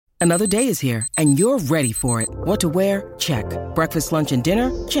Another day is here, and you're ready for it. What to wear? Check. Breakfast, lunch, and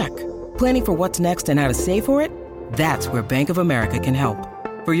dinner? Check. Planning for what's next and how to save for it? That's where Bank of America can help.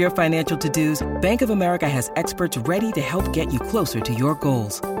 For your financial to-dos, Bank of America has experts ready to help get you closer to your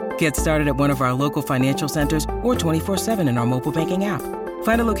goals. Get started at one of our local financial centers or 24/7 in our mobile banking app.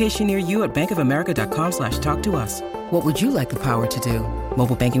 Find a location near you at bankofamerica.com/talktous. What would you like the power to do?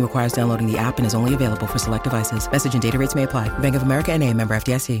 Mobile banking requires downloading the app and is only available for select devices. Message and data rates may apply. Bank of America N.A., member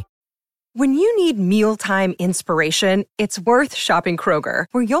FDIC. When you need mealtime inspiration, it's worth shopping Kroger,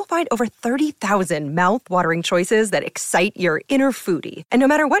 where you'll find over 30,000 mouth-watering choices that excite your inner foodie. And no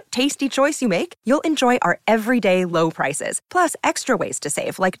matter what tasty choice you make, you'll enjoy our everyday low prices, plus extra ways to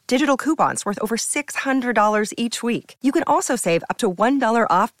save, like digital coupons worth over $600 each week. You can also save up to $1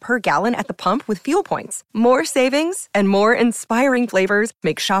 off per gallon at the pump with fuel points. More savings and more inspiring flavors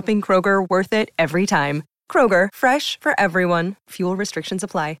make shopping Kroger worth it every time. Kroger, fresh for everyone. Fuel restrictions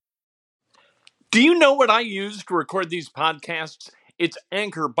apply. Do you know what I use to record these podcasts? It's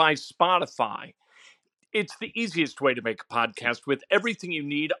Anchor by Spotify. It's the easiest way to make a podcast with everything you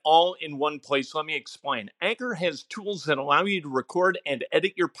need all in one place. Let me explain. Anchor has tools that allow you to record and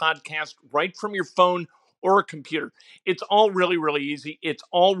edit your podcast right from your phone or a computer. It's all really, really easy. It's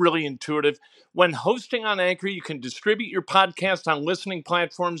all really intuitive. When hosting on Anchor, you can distribute your podcast on listening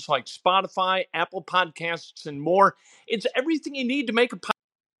platforms like Spotify, Apple Podcasts, and more. It's everything you need to make a podcast.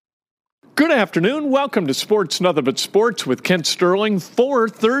 Good afternoon. Welcome to Sports Nothing But Sports with Kent Sterling for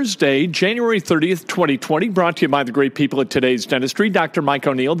Thursday, January 30th, 2020. Brought to you by the great people at Today's Dentistry. Dr. Mike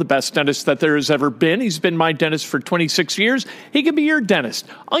O'Neill, the best dentist that there has ever been. He's been my dentist for 26 years. He can be your dentist.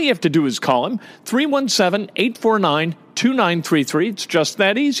 All you have to do is call him, 317-849-2933. It's just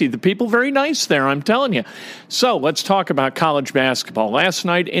that easy. The people very nice there, I'm telling you. So let's talk about college basketball. Last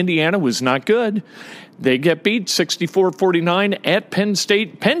night, Indiana was not good. They get beat 64-49 at Penn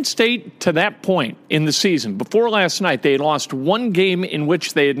State. Penn State, to that point in the season, before last night, they had lost one game in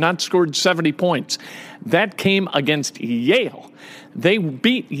which they had not scored 70 points. That came against Yale. They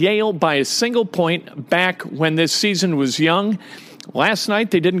beat Yale by a single point back when this season was young. Last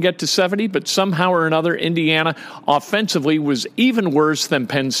night, they didn't get to 70, but somehow or another, Indiana offensively was even worse than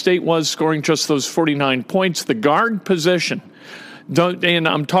Penn State was, scoring just those 49 points. The guard position. And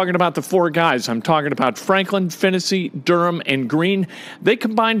I'm talking about the four guys. I'm talking about Franklin, Finney, Durham, and Green. They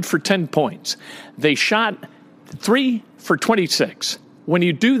combined for 10 points. They shot 3 for 26. When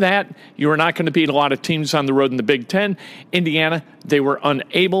you do that, you are not going to beat a lot of teams on the road in the Big Ten. Indiana, they were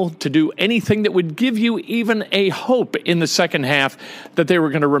unable to do anything that would give you even a hope in the second half that they were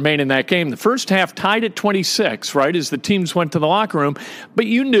going to remain in that game. The first half tied at 26, right, as the teams went to the locker room. But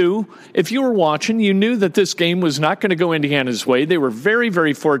you knew, if you were watching, you knew that this game was not going to go Indiana's way. They were very,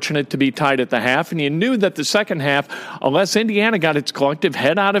 very fortunate to be tied at the half. And you knew that the second half, unless Indiana got its collective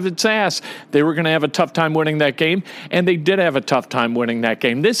head out of its ass, they were going to have a tough time winning that game. And they did have a tough time winning that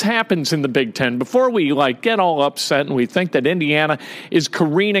game. This happens in the Big Ten. Before we get all upset and we think that Indiana is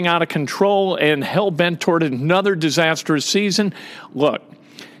careening out of control and hell-bent toward another disastrous season, look,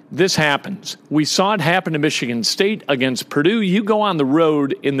 this happens. We saw it happen to Michigan State against Purdue. You go on the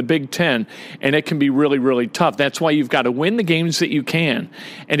road in the Big Ten, and it can be really, really tough. That's why you've got to win the games that you can.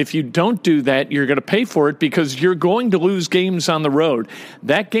 And if you don't do that, you're going to pay for it because you're going to lose games on the road.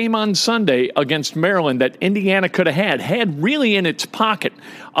 That game on Sunday against Maryland that Indiana could have had really in its pocket,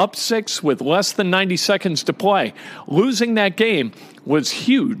 up 6 with less than 90 seconds to play. Losing that game was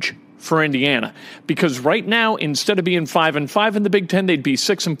huge for Indiana, because right now, instead of being 5-5 in the Big Ten, they'd be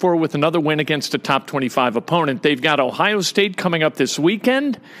 6-4 with another win against a top 25 opponent. They've got Ohio State coming up this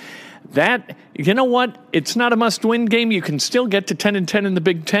weekend. That, you know what? It's not a must-win game. You can still get to 10-10 in the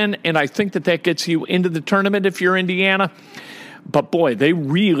Big Ten, and I think that gets you into the tournament if you're Indiana. But boy, they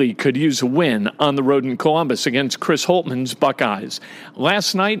really could use a win on the road in Columbus against Chris Holtman's Buckeyes.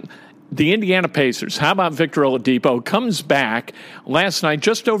 Last night, the Indiana Pacers, how about Victor Oladipo, comes back last night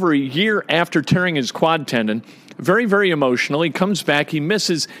just over a year after tearing his quad tendon. Very, very emotional. He comes back. He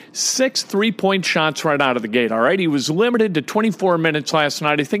misses 6 3-point shots right out of the gate, all right? He was limited to 24 minutes last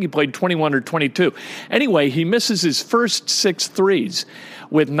night. I think he played 21 or 22. Anyway, he misses his first 6 threes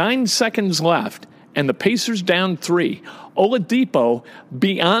with 9 seconds left, and the Pacers down 3. Oladipo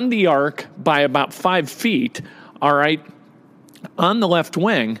beyond the arc by about 5 feet, all right, on the left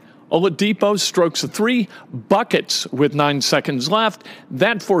wing. Oladipo strokes a 3, buckets with 9 seconds left.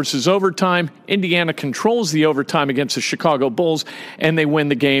 That forces overtime. Indiana controls the overtime against the Chicago Bulls, and they win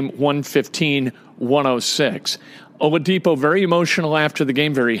the game 115-106. Oladipo, very emotional after the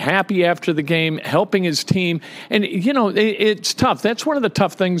game, very happy after the game, helping his team. And, it's tough. That's one of the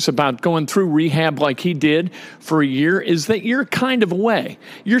tough things about going through rehab like he did for a year is that you're kind of away.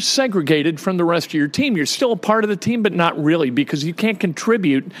 You're segregated from the rest of your team. You're still a part of the team, but not really because you can't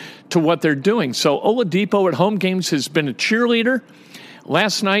contribute to what they're doing. So Oladipo at home games has been a cheerleader.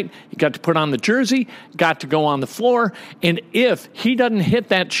 Last night, he got to put on the jersey, got to go on the floor, and if he doesn't hit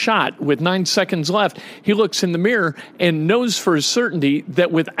that shot with 9 seconds left, he looks in the mirror and knows for a certainty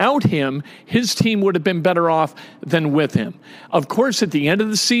that without him, his team would have been better off than with him. Of course, at the end of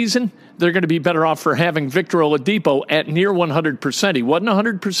the season, they're going to be better off for having Victor Oladipo at near 100%. He wasn't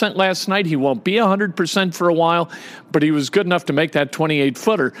 100% last night. He won't be 100% for a while, but he was good enough to make that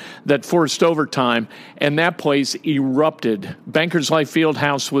 28-footer that forced overtime, and that place erupted. Bankers Life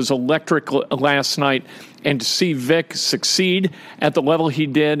Fieldhouse was electric last night, and to see Vic succeed at the level he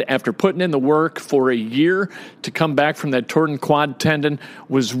did after putting in the work for a year to come back from that torn quad tendon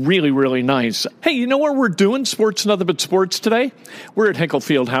was really, really nice. Hey, you know what we're doing? Sports Nothing But Sports today. We're at Hinkle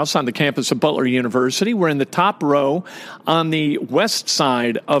Fieldhouse on the campus of Butler University. We're in the top row on the west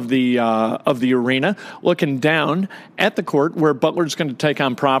side of the arena, looking down at the court where Butler's going to take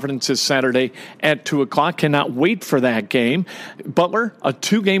on Providence this Saturday at 2 o'clock. Cannot wait for that game. Butler, a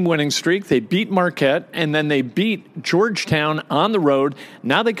 2-game winning streak. They beat Marquette, and then they beat Georgetown on the road.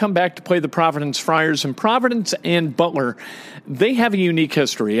 Now they come back to play the Providence Friars. And Providence and Butler, they have a unique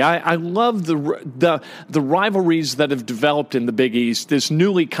history. I love the rivalries that have developed in the Big East, this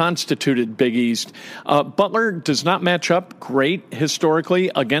newly constituted Big East. Butler does not match up great historically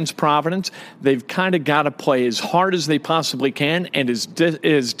against Providence. They've kind of got to play as hard as they possibly can and as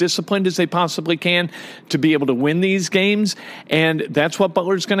disciplined as they possibly can to be able to win these games. And that's what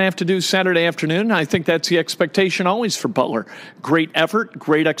Butler's going to have to do Saturday afternoon. I think that's the expectation always for Butler. Great effort,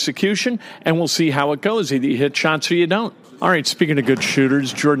 great execution, and we'll see how it goes. Either you hit shots or you don't. All right, speaking of good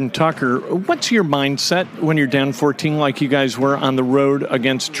shooters, Jordan Tucker, what's your mindset when you're down 14 like you guys were on the road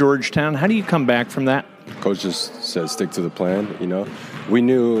against Georgetown? How do you come back from that? Coach just said stick to the plan, We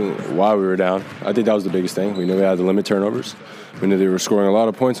knew why we were down. I think that was the biggest thing. We knew we had to limit turnovers. We knew they were scoring a lot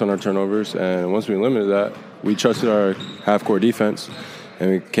of points on our turnovers, and once we limited that, we trusted our half-court defense, and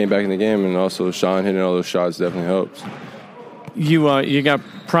we came back in the game, and also Sean hitting all those shots definitely helped. You got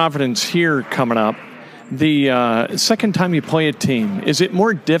Providence here coming up. The second time you play a team, is it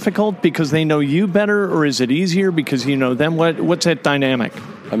more difficult because they know you better, or is it easier because you know them? What's that dynamic?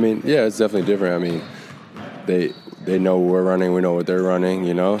 Yeah, it's definitely different. They know we're running, we know what they're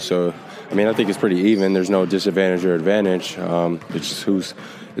running, So, I think it's pretty even. There's no disadvantage or advantage. It's just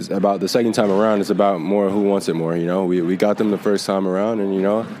it's about the second time around. It's about more who wants it more, We got them the first time around, and,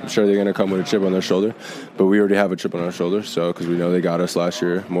 I'm sure they're going to come with a chip on their shoulder. But we already have a chip on our shoulder, so because we know they got us last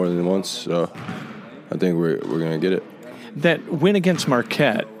year more than once. So I think we're going to get it. That win against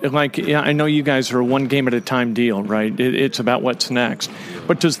Marquette, I know you guys are a one-game-at-a-time deal, right? It's about what's next.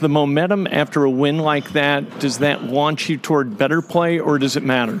 But does the momentum after a win like that, does that launch you toward better play, or does it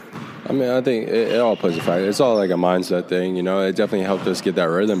matter? I think it all plays a factor. It's all like a mindset thing, It definitely helped us get that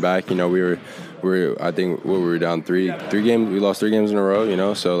rhythm back. We were down three games. We lost 3 games in a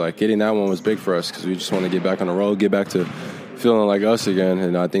row, So, getting that one was big for us because we just want to get back on the road, get back to feeling like us again.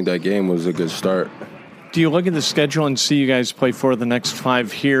 And I think that game was a good start. Do you look at the schedule and see you guys play 4 of the next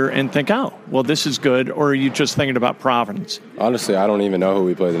 5 here and think, oh, well, this is good, or are you just thinking about Providence? Honestly, I don't even know who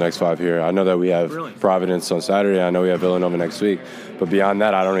we play the next 5 here. I know that we have Providence on Saturday. I know we have Villanova next week. But beyond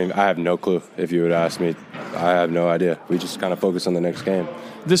that, I have no clue. If you would ask me, I have no idea. We just kind of focus on the next game.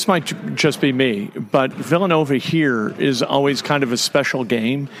 This might just be me, but Villanova here is always kind of a special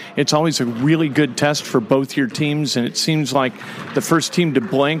game. It's always a really good test for both your teams, and it seems like the first team to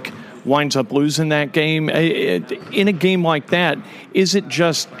blink winds up losing that game. In a game like that, is it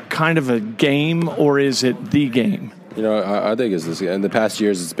just kind of a game, or is it the game? I think it's this. In the past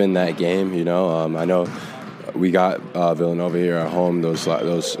years, it's been that game. I know we got Villanova here at home those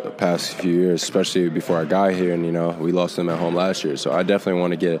past few years, especially before I got here, and we lost them at home last year. So I definitely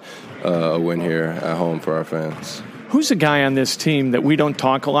want to get a win here at home for our fans. Who's a guy on this team that we don't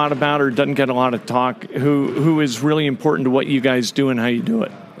talk a lot about or doesn't get a lot of talk, who is really important to what you guys do and how you do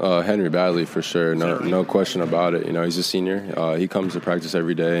it? Henry Badley, for sure. No question about it. He's a senior. He comes to practice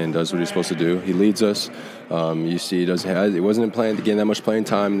every day and does what he's supposed to do. He leads us. You see, he wasn't getting that much playing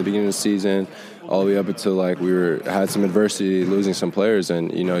time in the beginning of the season, all the way up until we had some adversity, losing some players,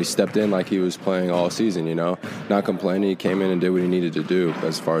 and he stepped in like he was playing all season. Not complaining. He came in and did what he needed to do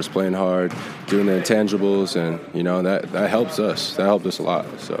as far as playing hard, doing the intangibles, and that helps us. That helped us a lot.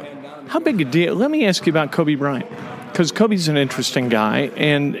 So, how big a deal? Let me ask you about Kobe Bryant. Because Kobe's an interesting guy,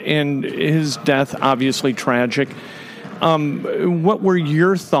 and his death obviously tragic. What were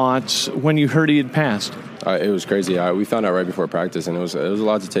your thoughts when you heard he had passed? It was crazy. We found out right before practice, and it was a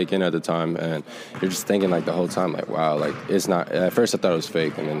lot to take in at the time. And you're just thinking like the whole time, like, wow, like it's not. At first, I thought it was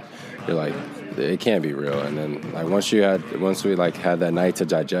fake, and then you're like, it can't be real. And then like once we had that night to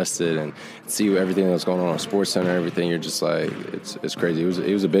digest it and see everything that was going on SportsCenter and everything, you're just like, it's crazy.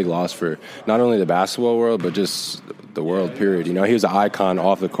 It was a big loss for not only the basketball world, but just the world, period. You know, he was an icon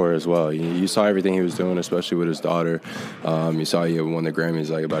off the court as well. You saw everything he was doing, especially with his daughter. You saw he won the Grammys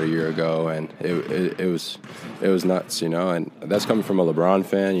like about a year ago, and it was nuts, you know. And that's coming from a LeBron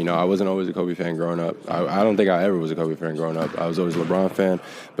fan. You know, I wasn't always a Kobe fan growing up. I don't think I ever was a Kobe fan growing up. I was always a LeBron fan.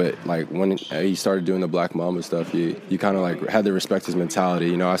 But like when he started doing the Black Mamba stuff, you kind of like had to respect his mentality.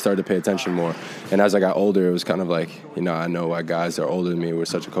 You know, I started to pay attention more. And as I got older, it was kind of like, you know, I know why guys that are older than me were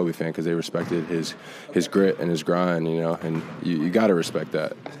such a Kobe fan, because they respected his grit and his grind. You know, and you got to respect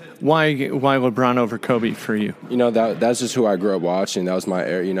that. Why LeBron over Kobe for you? You know, that's just who I grew up watching. That was my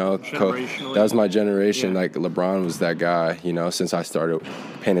era, you know. That was my generation. Yeah. Like, LeBron was that guy, you know, since I started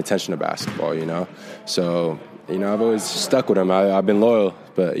paying attention to basketball, you know. So, you know, I've always stuck with him. I've been loyal.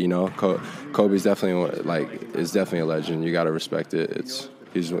 But, you know, Kobe's definitely, is definitely a legend. You got to respect it.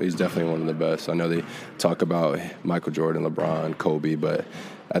 He's definitely one of the best. I know they talk about Michael Jordan, LeBron, Kobe, but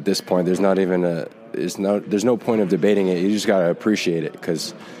at this point, there's no point of debating it. You just got to appreciate it,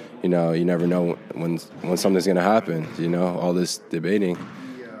 because, you know, you never know when something's going to happen. You know, all this debating,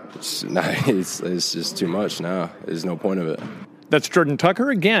 it's just too much now. There's no point of it. That's Jordan Tucker.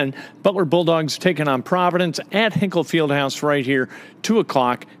 Again, Butler Bulldogs taking on Providence at Hinkle Fieldhouse right here, 2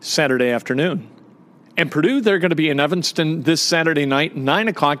 o'clock Saturday afternoon. And Purdue, they're going to be in Evanston this Saturday night, 9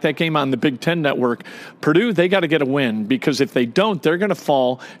 o'clock, that game on the Big Ten Network. Purdue, they got to get a win, because if they don't, they're going to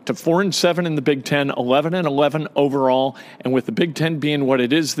fall to 4-7 in the Big Ten, 11-11 overall. And with the Big Ten being what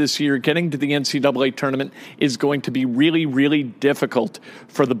it is this year, getting to the NCAA tournament is going to be really, really difficult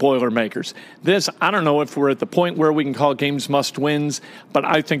for the Boilermakers. This, I don't know if we're at the point where we can call games must-wins, but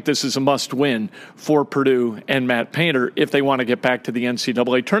I think this is a must-win for Purdue and Matt Painter if they want to get back to the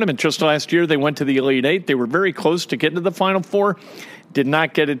NCAA tournament. Just last year, they went to the Elite Eight. They were very close to getting to the Final Four. Did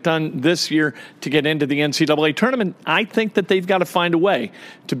not get it done this year to get into the NCAA tournament. I think that they've got to find a way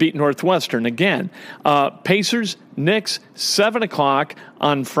to beat Northwestern. Again, Pacers, Knicks, 7 o'clock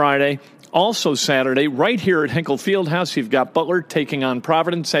on Friday. Also Saturday, right here at Hinkle Fieldhouse, you've got Butler taking on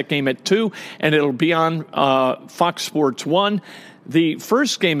Providence. That game at 2, and it'll be on Fox Sports 1. The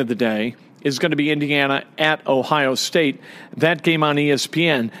first game of the day is going to be Indiana at Ohio State. That game on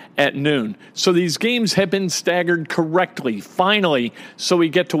ESPN at noon. So these games have been staggered correctly, finally, so we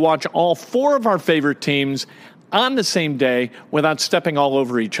get to watch all 4 of our favorite teams on the same day without stepping all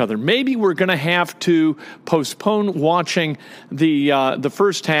over each other. Maybe we're going to have to postpone watching the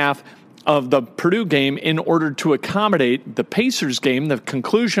first half of the Purdue game in order to accommodate the Pacers game, the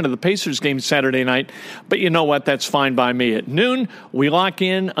conclusion of the Pacers game Saturday night. But you know what? That's fine by me. At noon, we lock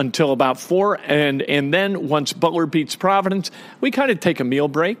in until about 4, and then once Butler beats Providence, we kind of take a meal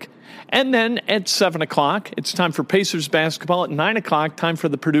break. And then at 7 o'clock, it's time for Pacers basketball. At 9 o'clock, time for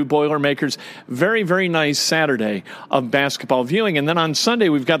the Purdue Boilermakers. Very, very nice Saturday of basketball viewing. And then on Sunday,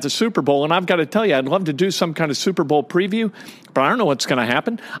 we've got the Super Bowl. And I've got to tell you, I'd love to do some kind of Super Bowl preview, but I don't know what's going to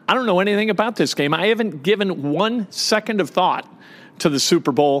happen. I don't know anything about this game. I haven't given 1 second of thought to the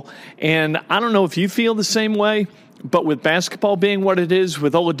Super Bowl. And I don't know if you feel the same way. But with basketball being what it is,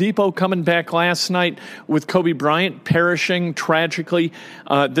 with Oladipo coming back last night, with Kobe Bryant perishing tragically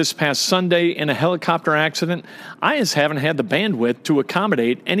this past Sunday in a helicopter accident, I just haven't had the bandwidth to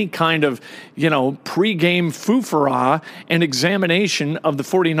accommodate any kind of, pregame foofara and examination of the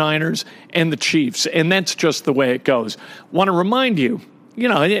 49ers and the Chiefs. And that's just the way it goes. Want to remind you,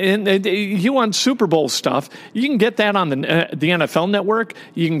 you want Super Bowl stuff, you can get that on the NFL Network.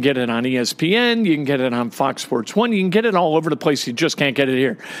 You can get it on ESPN. You can get it on Fox Sports 1. You can get it all over the place. You just can't get it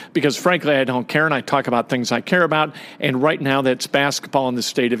here because, frankly, I don't care, and I talk about things I care about, and right now that's basketball in the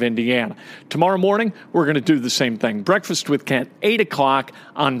state of Indiana. Tomorrow morning, we're going to do the same thing. Breakfast with Kent, 8 o'clock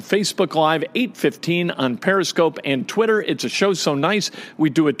on Facebook Live, 8:15 on Periscope and Twitter. It's a show so nice, we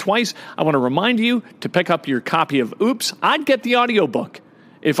do it twice. I want to remind you to pick up your copy of Oops. I'd get the audiobook.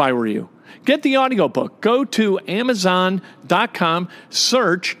 If I were you, get the audiobook. Go to Amazon.com,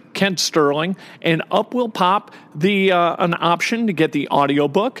 search Kent Sterling, and up will pop an option to get the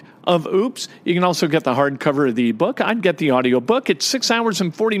audiobook of Oops. You can also get the hardcover of the book. I'd get the audiobook. It's 6 hours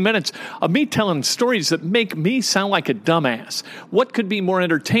and 40 minutes of me telling stories that make me sound like a dumbass. What could be more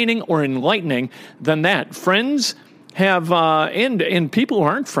entertaining or enlightening than that? Friends have and people who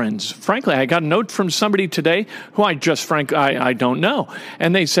aren't friends. Frankly, I got a note from somebody today who I don't know,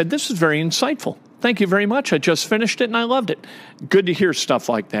 and they said this is very insightful. Thank you very much. I just finished it and I loved it. Good to hear stuff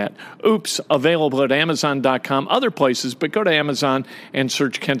like that. Oops, available at Amazon.com, other places, but go to Amazon and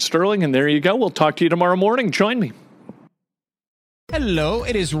search Kent Sterling, and there you go. We'll talk to you tomorrow morning. Join me. Hello,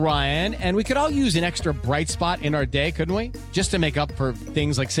 it is Ryan, and we could all use an extra bright spot in our day, couldn't we? Just to make up for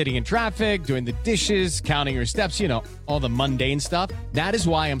things like sitting in traffic, doing the dishes, counting your steps, you know, all the mundane stuff. That is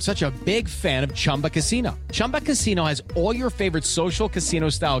why I'm such a big fan of Chumba Casino. Chumba Casino has all your favorite social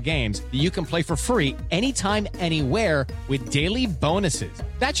casino-style games that you can play for free anytime, anywhere with daily bonuses.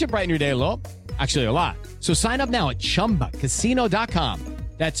 That should brighten your day a little. Actually, a lot. So sign up now at ChumbaCasino.com.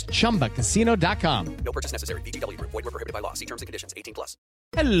 That's ChumbaCasino.com. No purchase necessary. VGW Group. Void where prohibited by law. See terms and conditions. 18+.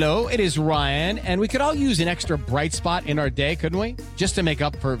 Hello, it is Ryan, and we could all use an extra bright spot in our day, couldn't we? Just to make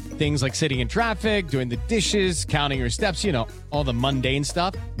up for things like sitting in traffic, doing the dishes, counting your steps, you know, all the mundane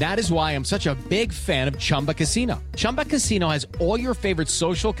stuff. That is why I'm such a big fan of Chumba Casino. Chumba Casino has all your favorite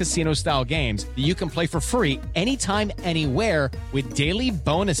social casino-style games that you can play for free anytime, anywhere with daily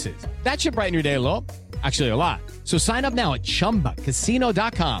bonuses. That should brighten your day a little. Actually, a lot. So sign up now at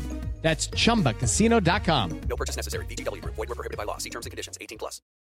ChumbaCasino.com. That's ChumbaCasino.com. No purchase necessary. VGW Group. Void where prohibited by law. See terms and conditions. 18+.